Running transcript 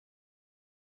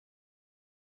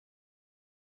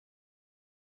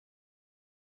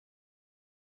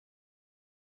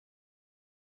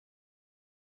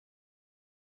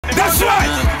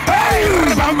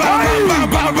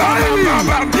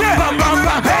bam, yeah, bam, bam,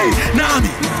 bam. Hey, Nami,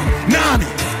 Nami,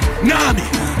 Nami,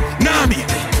 Nami.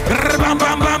 Bam,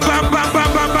 bam, bam, bam, bam, bam,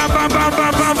 bam, bam, bam, bam, bam,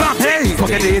 bam, bam. Hey,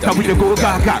 forget it, we the go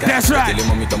gaga. That's right.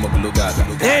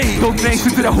 Hey, don't thanks to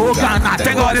the whole Ghana.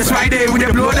 Thank God it's right there with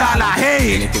the blow dollar.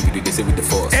 Hey, anything we do, they say with the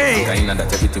force. Hey, that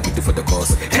everything we do for the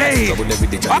cause. Hey,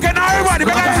 okay, now everybody,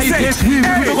 better say. Hey,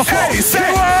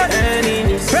 say what?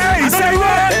 Hey, say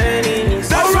what?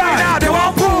 That's right now, they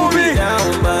won't pull me.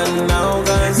 No,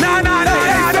 I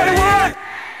don't want.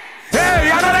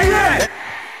 Hey, I don't hear.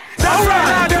 That's right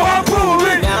now, they won't pull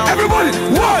me. Everybody, 1,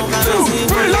 2,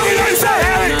 3, let me say.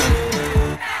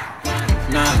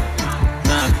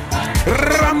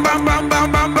 Bam, bam, bam,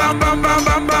 bam, bam, bam, bam, bam,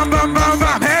 bam, bam, bam, bam,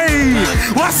 bam. Hey,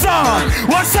 what's up?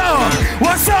 What's up?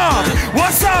 What's up?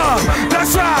 What's up?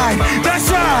 That's right. That's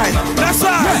right. That's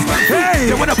right. Hey,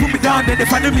 they wanna put me down, then they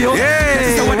find me.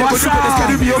 Hey, what's up?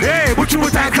 Hey, but you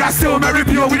would time crash still marry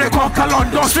me. We they conquer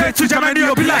London straight to Germany.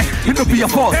 You'll be like, you know, be your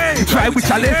fault. You try with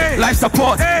challenge, life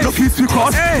support. No peace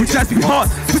because we just be hot.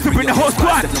 Just to bring the whole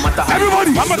squad.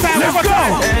 Everybody, one more time, let's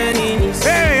go.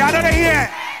 Hey, I don't hear.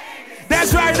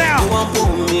 That's right now.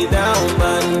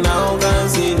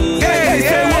 Hey,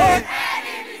 say what?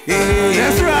 Hey,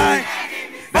 that's right.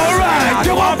 All right,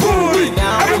 you want pull me?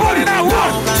 Everybody now, 1,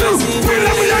 2, 3,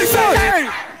 let me hear you say.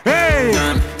 Hey,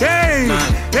 hey,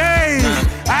 hey.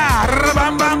 Ah,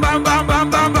 bam, bam, bam, bam,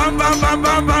 bam, bam, bam, bam, bam,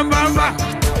 bam, bam, bam, bam.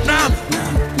 Nam,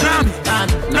 nam,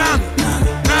 nam,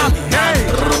 nam. Hey,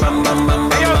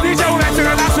 hey, yo, DJ,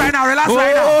 relax right now, relax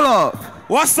right now. Hold up.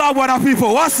 What's up, what up,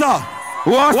 people? What's up?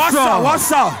 What's up?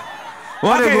 What's up?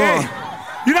 What okay, hey,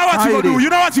 you know what you gonna do? You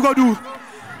know what you gonna do?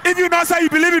 If you know say you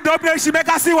believe in domination, make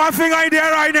us see one finger in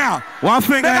there right now. One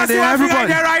finger in there, everybody. In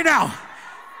there right now.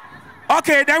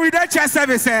 Okay, then we done chest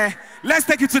service. Let's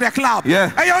take you to the club.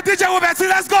 Yeah. Hey, yo, DJ Roberti,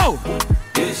 let's go.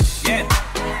 Yeah.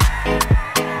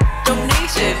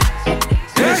 Domination.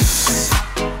 Yes.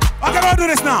 Okay, we'll do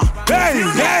this now. Hey,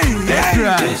 hey, that's hey.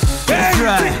 Right. That's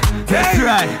right. That's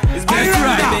right. That's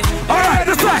right. All right,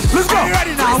 that's right. Let's go. Are you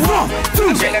ready now? 1,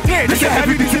 2. This is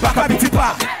heavy beat back, I beat it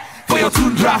back. For your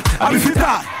tundra, I'll be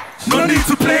fitter. No need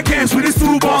to play games with these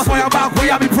 2 balls for your back. Where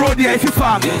you be pro there if you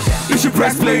farm. You should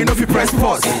press play, you know if you press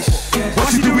pause.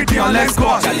 What you do with your legs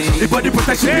cause? The body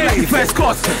protection be like the first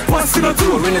course. Pause in the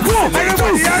 2.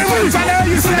 Everybody,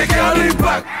 you see the girl in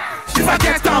back. If I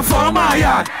get down for my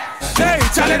yard. Hey,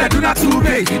 Charlie, they do not too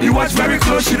big. You watch very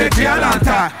close, she the jail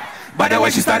lantern. By the way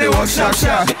she started walk sharp.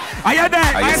 Are you there?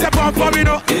 I said pump for me,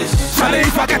 no. Charlie,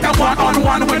 if I get a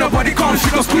one-on-one when nobody comes, she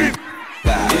go scream.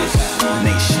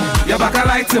 Your back a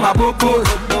light to my book.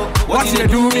 What you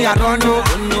do me, I don't know.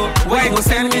 Where you go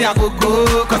send me, I go.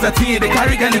 Cause the thing they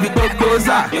carry girl if it goes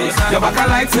up. Your back a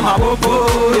light to my book.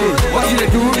 What you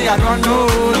do me, I don't know.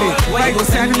 Where you go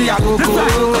send me, I go.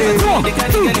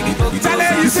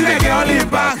 Charlie, you see the girl in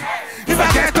back. If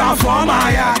I get down for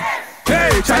my yard.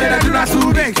 Hey, Charlie, they do not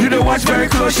too big. You don't watch very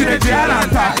close, she the jail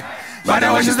lantern. But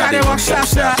the way she started walk sharp.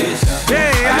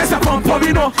 Hey, I said pump for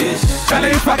me, no.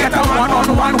 Charlie, if I get a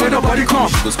one-on-one where nobody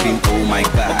comes, she go scream, oh my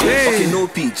God. Hey. Okay, no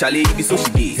P, Charlie, be so she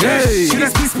did. Hey, she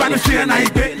just speak Spanish and I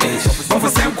bet. But for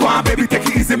some quan, baby, take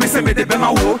it easy, me say me de be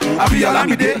my wo. I be all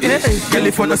me de. Girl,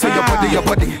 if you know say your body.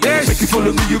 Make you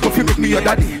follow me, you go feel make me your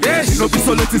daddy. You know be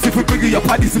so latest if we bring you your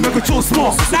parties, make you choose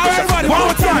small. Now everybody, one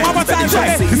more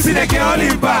time. You see the girl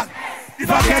in back. If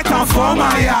I get down for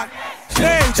my yard.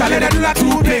 Hey, Charlie, they do not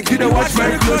too big. You don't watch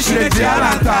very close, she the jail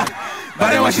lantern. But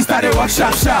then when she started walk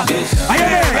sharp. Are you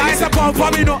there? I said pump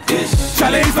for me, no.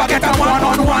 Charlie, if I get a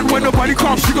one-on-one when nobody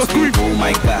comes, she go scream. Oh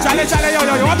my God. Charlie, yo,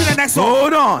 what be the next song?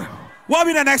 Hold on. What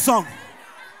be the next song?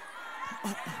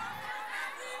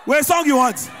 What song you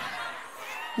want?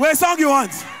 What song you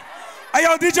want? Hey,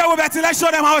 yo, DJ Roberti, let's show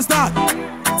them how it's done.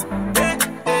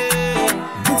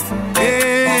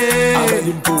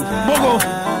 Hey, Mogo,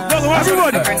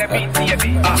 everybody.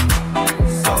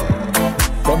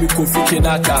 Come Kofi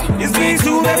Kenata. It's me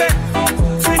too, baby.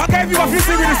 Okay, if you are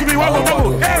singing this to me, what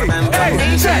go? Hey,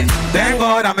 check. Thank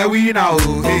God I'm a winner,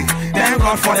 oh. Hey, thank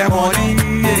God for the money.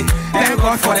 Hey, thank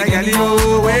God for the girl,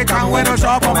 oh. We can't win no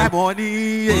shop for my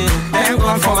money. Hey, thank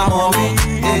God for my mommy.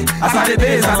 Hey, as I the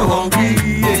days I'm hungry.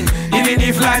 Hey, even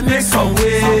if life makes some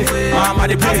way, mama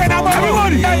the play. Okay, now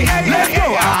everybody, let's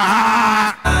go.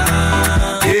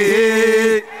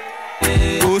 Hey.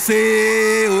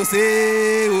 Say,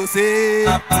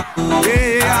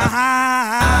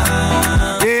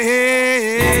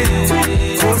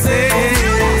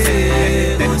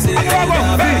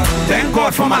 Thank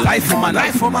God for my life, for my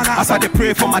life, for my life. As I dey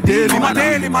pray for my daily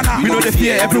manna. We know the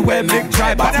fear everywhere make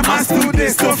dry, but the man still dey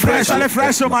still fresh, all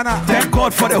fresh, manna. Thank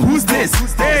God for the who's this.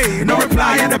 Hey, no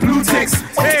reply and the blue ticks.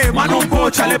 Hey, man on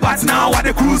board, Charlie, but now I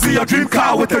dey cruise in your dream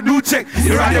car with a new chick.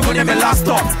 You ride it when you my last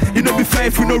stop. You know be fair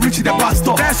if we no reach the bus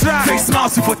stop. That's right. Face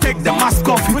smiles if we take the mask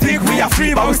off. You think we are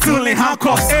free, but we still in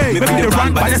handcuffs. Hey, maybe they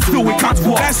run, but then still we can't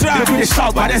walk. That's right. Maybe they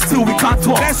shout, but then still we can't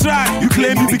talk. That's right. You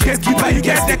claim you be gatekeeper, you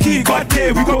get the key. God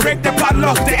day, we go break the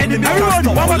padlock. The enemy can't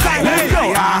stop. One more time, let's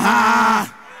go.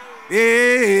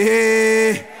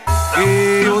 Hey,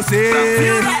 you say.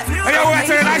 Hey, yo,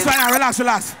 wait, nice one now.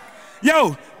 Relax.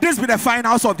 Yo, this be the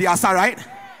finals of the Asa, right?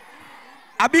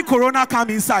 I be Corona come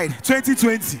inside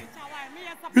 2020.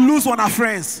 We lose one of our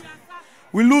friends.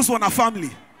 We lose one of our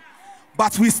family.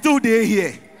 But we still there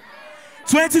here.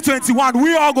 2021,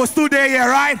 we all go still there here,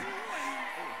 right?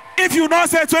 If you not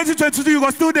say 2022, you go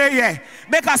still there here.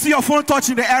 Make us see your phone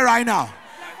touching the air right now.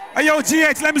 Hey, yo,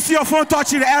 GH, let me see your phone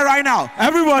touching the air right now.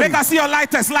 Everybody. Make us see your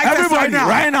lighters right now.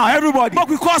 Right now, everybody. Make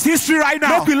we cross history right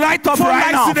now. Make we light up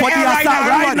right now. For the air right now.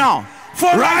 Right now.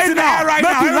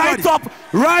 Make we light up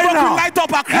right now. Make we light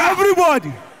up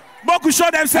everybody. Make we show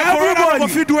them say Corona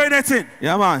if you do anything.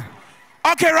 Yeah, man.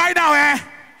 Okay, right now,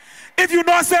 if you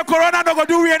not say Corona not gonna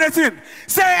do anything,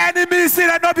 say enemy see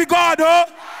that not be God, oh.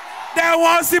 They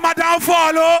won't see my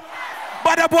downfall, oh.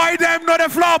 But the boy them know the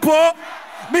flop, oh.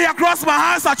 Me across my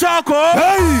hands a choco.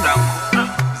 Hey.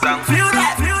 Feel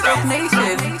that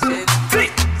nation.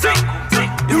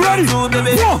 You ready? 1, 2,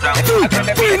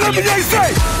 3, let me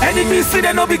say. Enemies see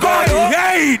they no be God, oh.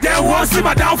 Hey, they won't see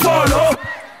my downfall, oh.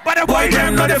 But the boy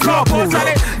them know the flop, oh.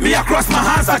 Me across my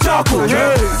hands a choco.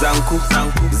 Hey. Zanku.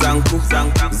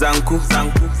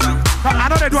 I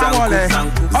know they do one more.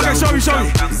 Okay, show me.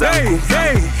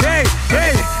 Hey.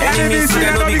 Enemies see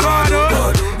they no be God,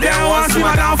 oh. They won't see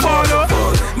my downfall, oh.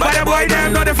 But the boy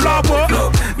them know the flop, oh.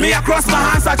 Me across my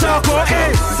hands a choco.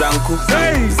 Hey. Zanku.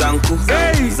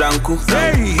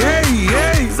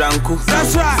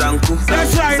 That's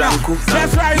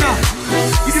right now.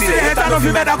 You see the head of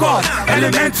you better God.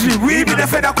 Elementary, we be the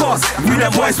feather course. We the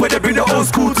boys where they bring the old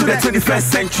school to the 21st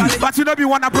century. But you know be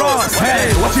one abroad.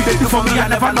 Hey, what you do for me I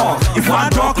never know. If one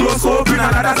door close, open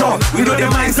another door. We know the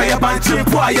mind say a bunch of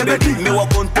poor, you better me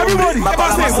walk on. Everybody, my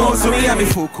boss say so me and me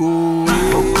Foko.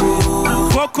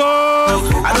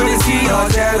 I don't see your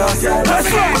jealous.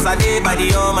 That's right. Cause I did by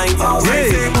the Almighty.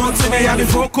 Say more to me and me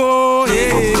Foko.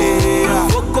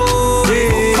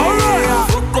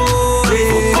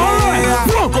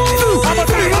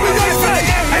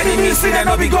 Enemies see they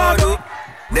no be God, oh.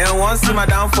 They won't see my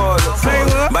downfall,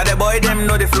 oh. But the boy them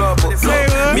know the flop,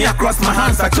 oh. Me across my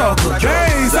hands a choco.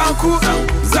 Hey, Zanku,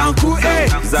 hey.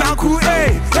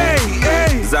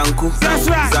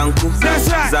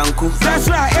 That's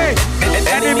right, hey.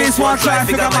 Enemies won't try and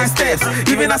figure my steps.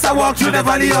 Even as I walk through the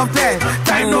valley of death.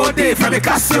 Time no day from a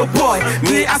Casio boy.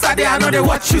 Me as I day I know they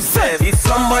what you said. If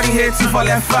somebody hates you for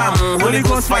left fam, Holy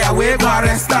Ghost fire way go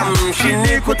arrest them. She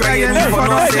need to try and for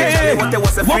no say. What there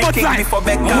was a free kick before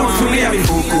back down to me.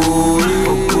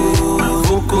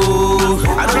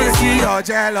 I don't see your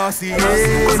jealousy.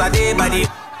 Cause I did by the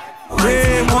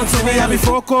hey, want to me and me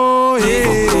Foko.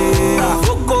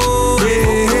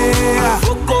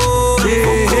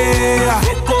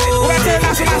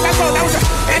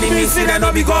 Enemies see they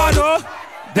no be God, oh.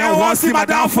 They won't see my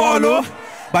downfall, oh.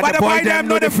 But the boy them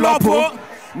know the flop, oh.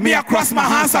 Me across my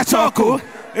hands a choco.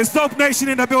 It's Dope Nation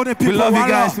in the building, people. We love you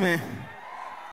guys, man.